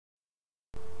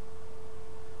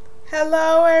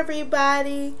Hello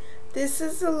everybody, this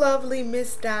is the lovely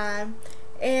Miss Dime,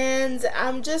 and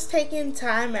I'm just taking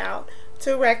time out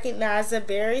to recognize a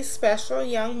very special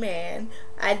young man.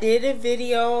 I did a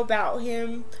video about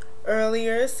him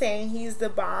earlier saying he's the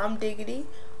bomb diggity.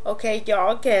 Okay,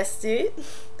 y'all guessed it.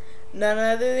 None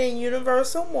other than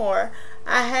Universalmoor.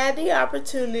 I had the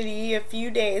opportunity a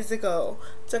few days ago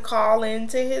to call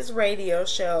into his radio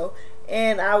show,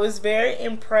 and I was very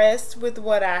impressed with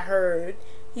what I heard.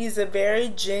 He's a very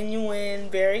genuine,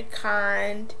 very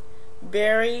kind,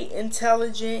 very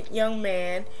intelligent young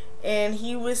man, and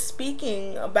he was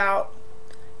speaking about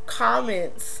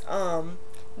comments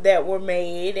that were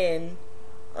made, and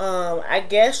I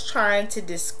guess trying to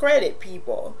discredit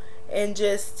people and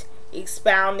just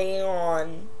expounding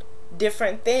on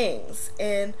different things.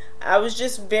 And I was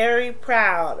just very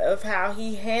proud of how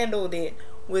he handled it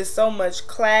with so much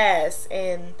class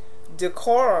and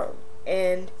decorum.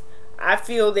 And I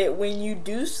feel that when you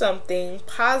do something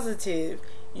positive,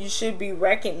 you should be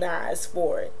recognized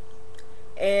for it.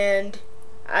 And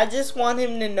I just want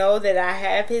him to know that I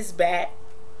have his back,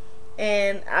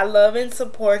 and I love and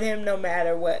support him no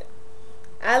matter what.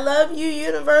 I love you,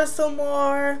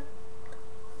 Universalmoor.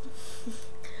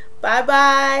 Bye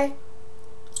bye.